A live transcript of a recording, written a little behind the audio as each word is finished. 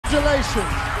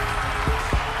Congratulations.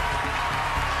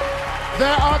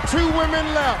 There are 2 women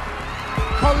left,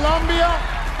 Colombia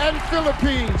and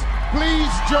Philippines. Please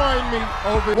join me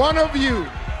over. One of you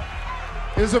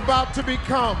is about to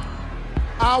become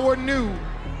our new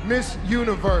Miss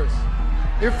Universe.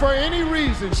 If for any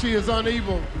reason she is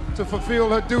unable to fulfill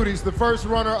her duties, the first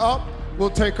runner-up will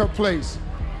take her place.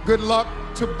 Good luck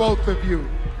to both of you.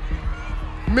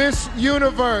 Miss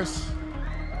Universe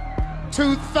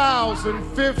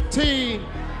 2015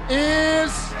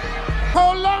 is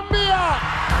Colombia.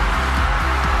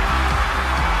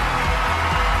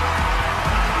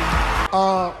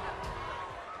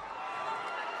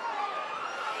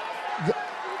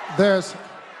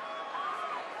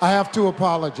 I have to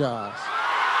apologize.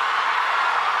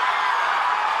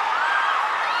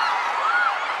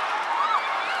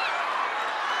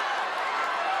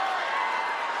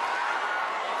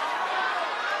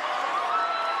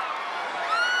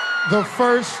 The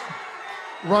first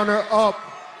runner-up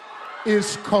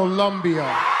is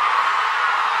Colombia.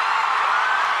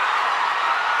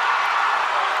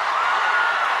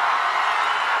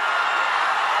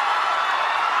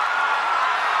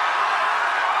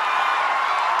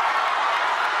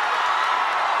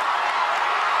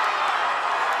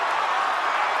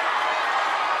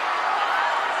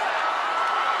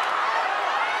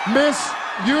 Miss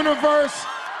Universe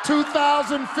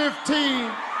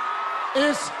 2015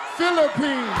 is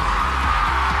Philippines.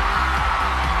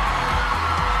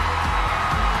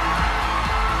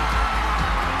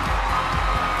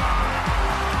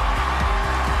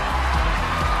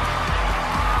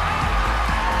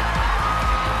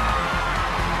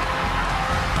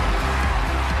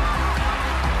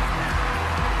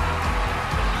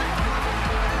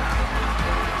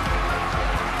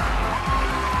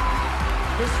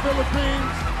 Miss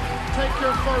Philippines, take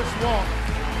your first walk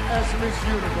as Miss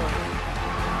Universe.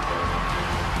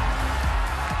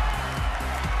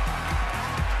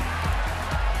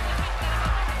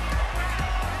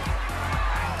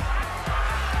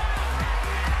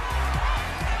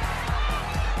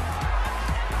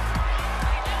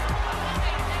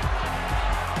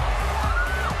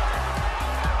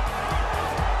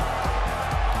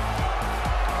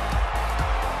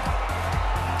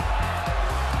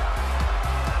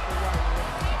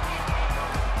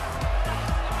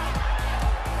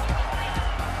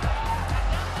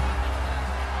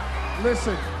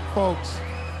 Listen, folks,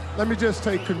 let me just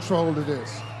take control of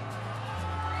this.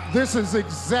 This is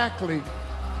exactly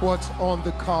what's on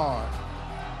the card.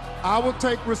 I will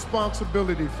take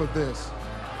responsibility for this.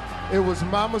 It was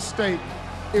my mistake.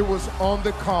 It was on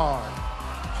the card.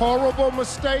 Horrible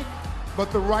mistake,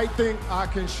 but the right thing, I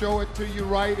can show it to you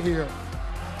right here.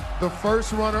 The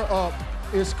first runner-up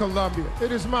is Colombia.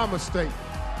 It is my mistake.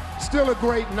 Still a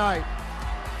great night.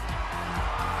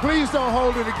 Please don't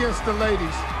hold it against the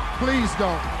ladies. Please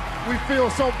don't. We feel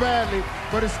so badly,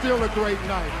 but it's still a great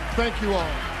night. Thank you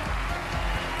all.